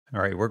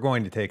All right, we're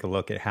going to take a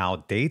look at how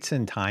dates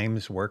and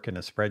times work in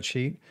a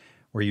spreadsheet.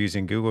 We're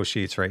using Google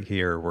Sheets right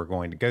here. We're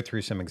going to go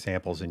through some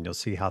examples and you'll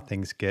see how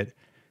things get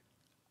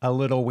a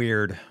little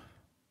weird.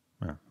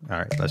 All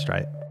right, let's try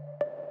it.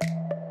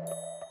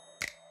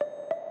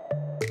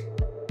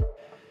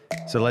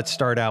 So let's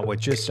start out with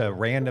just a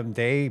random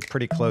day,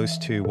 pretty close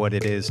to what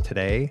it is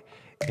today.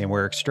 And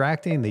we're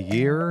extracting the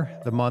year,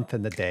 the month,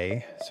 and the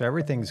day. So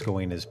everything's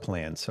going as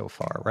planned so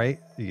far, right?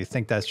 You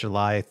think that's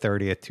July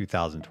 30th,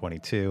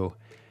 2022,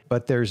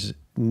 but there's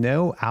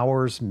no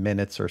hours,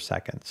 minutes, or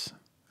seconds.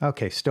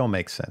 Okay, still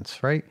makes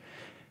sense, right?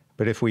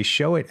 But if we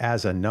show it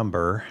as a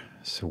number,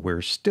 so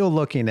we're still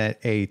looking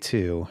at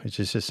A2, it's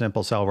just a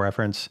simple cell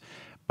reference,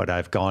 but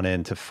I've gone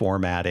into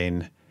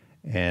formatting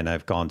and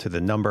I've gone to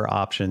the number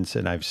options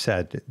and I've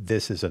said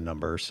this is a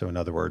number. So in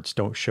other words,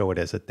 don't show it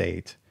as a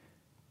date.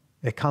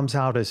 It comes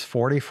out as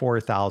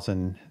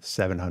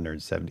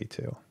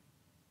 44,772.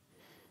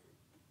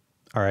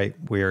 All right,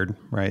 weird,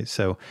 right?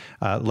 So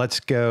let's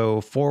go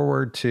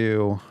forward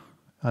to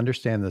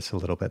understand this a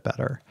little bit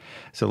better.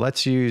 So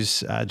let's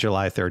use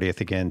July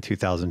 30th again,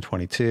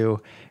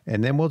 2022,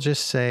 and then we'll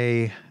just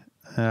say,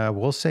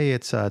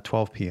 it's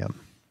 12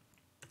 p.m.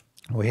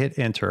 We hit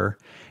enter,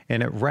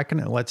 and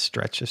let's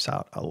stretch this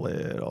out a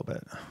little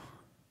bit.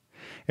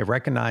 It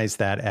recognized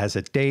that as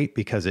a date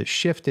because it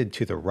shifted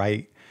to the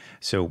right.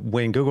 So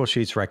when Google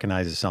Sheets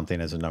recognizes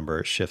something as a number,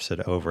 it shifts it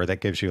over.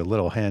 That gives you a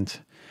little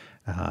hint.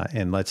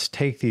 And let's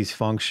take these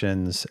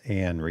functions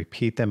and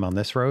repeat them on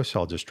this row.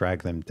 So I'll just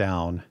drag them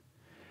down.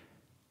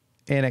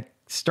 And it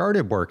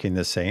started working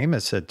the same.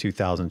 It said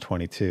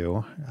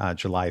 2022,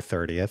 July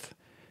 30th.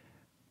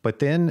 But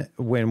then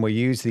when we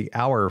use the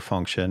hour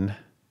function,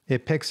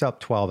 it picks up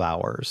 12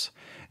 hours.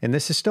 And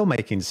this is still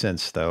making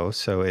sense though.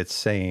 So it's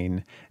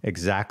saying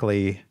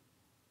exactly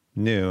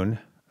noon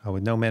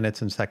with no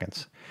minutes and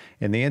seconds.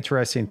 And the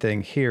interesting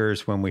thing here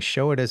is when we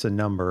show it as a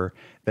number,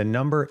 the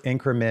number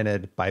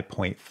incremented by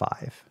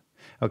 0.5.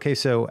 Okay,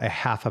 so a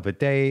half of a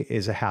day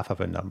is a half of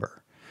a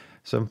number.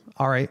 So,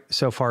 all right,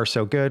 so far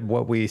so good.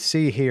 What we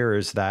see here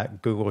is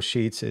that Google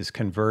Sheets is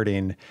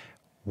converting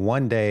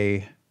one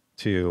day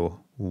to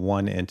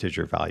one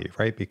integer value,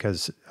 right?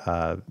 Because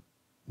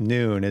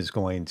noon is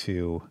going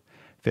to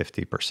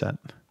 50%.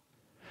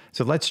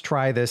 So let's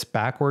try this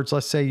backwards.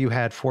 Let's say you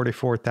had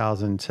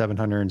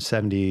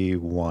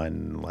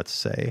 44,771, let's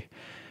say.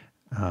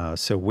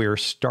 So we're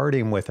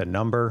starting with a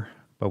number,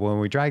 but when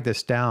we drag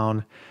this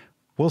down,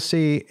 we'll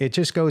see it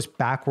just goes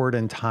backward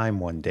in time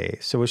one day.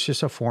 So it's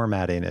just a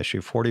formatting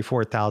issue.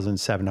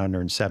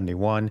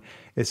 44,771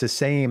 is the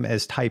same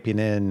as typing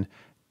in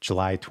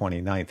July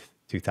 29th,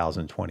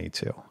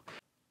 2022.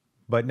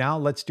 But now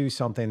let's do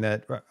something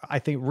that I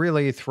think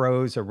really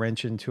throws a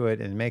wrench into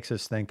it and makes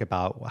us think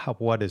about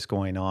what is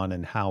going on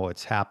and how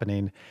it's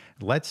happening.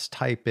 Let's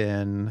type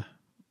in,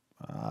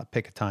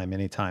 pick a time,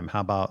 anytime.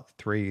 How about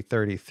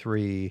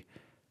 3:33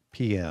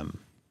 p.m.?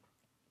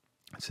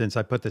 Since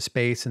I put the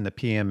space and the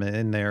PM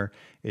in there,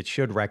 it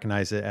should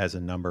recognize it as a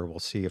number. We'll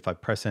see if I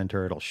press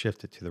enter, it'll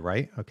shift it to the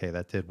right. Okay,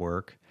 that did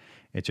work.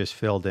 It just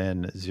filled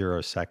in 0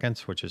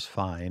 seconds, which is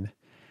fine.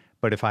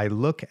 But if I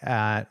look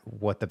at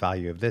what the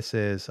value of this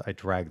is, I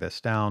drag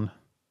this down.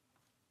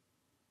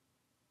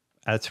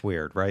 That's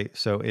weird, right?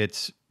 So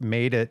it's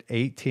made it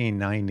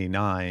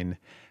 1899,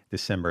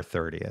 December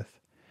 30th.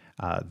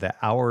 The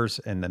hours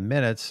and the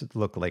minutes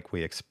look like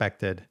we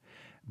expected,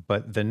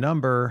 but the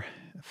number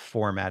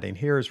formatting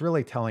here is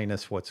really telling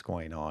us what's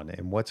going on.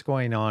 And what's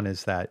going on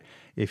is that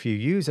if you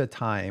use a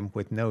time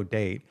with no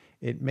date,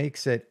 it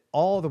makes it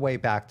all the way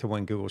back to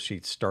when Google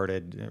Sheets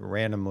started,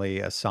 randomly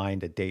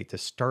assigned a date to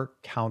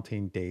start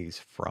counting days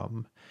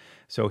from.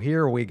 So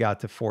here we got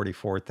to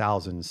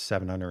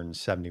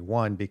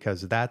 44,771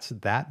 because that's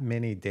that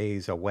many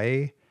days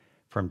away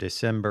from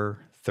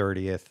December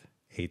 30th,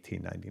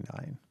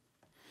 1899.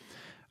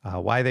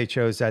 Why they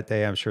chose that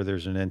day, I'm sure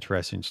there's an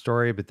interesting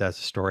story, but that's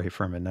a story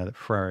from another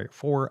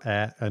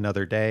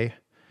day.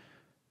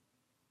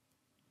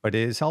 But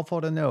it is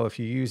helpful to know if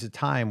you use a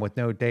time with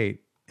no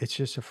date, it's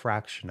just a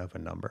fraction of a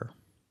number.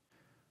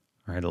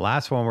 All right, the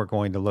last one we're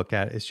going to look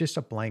at is just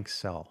a blank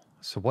cell.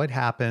 So what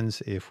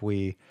happens if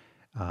we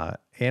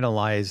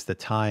analyze the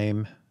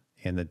time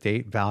and the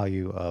date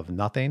value of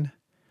nothing?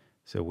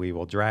 So we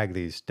will drag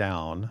these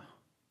down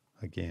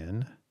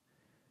again.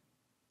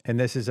 And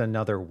this is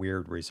another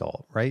weird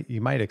result, right?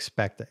 You might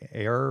expect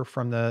error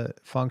from the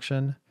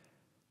functions,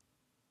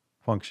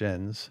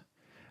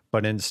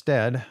 but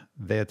instead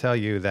they'll tell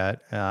you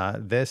that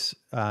this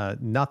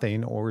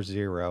nothing or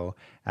 0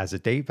 as a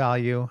date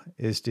value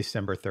is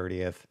December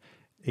 30th,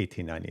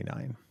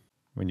 1899.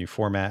 When you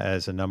format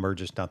as a number,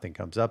 just nothing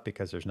comes up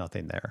because there's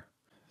nothing there.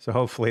 So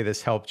hopefully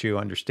this helped you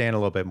understand a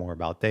little bit more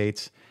about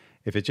dates.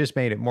 If it just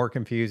made it more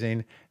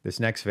confusing, this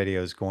next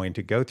video is going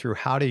to go through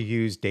how to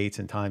use dates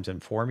and times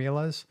and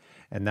formulas,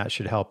 and that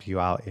should help you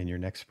out in your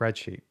next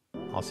spreadsheet.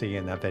 I'll see you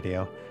in that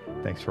video.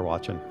 Thanks for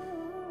watching.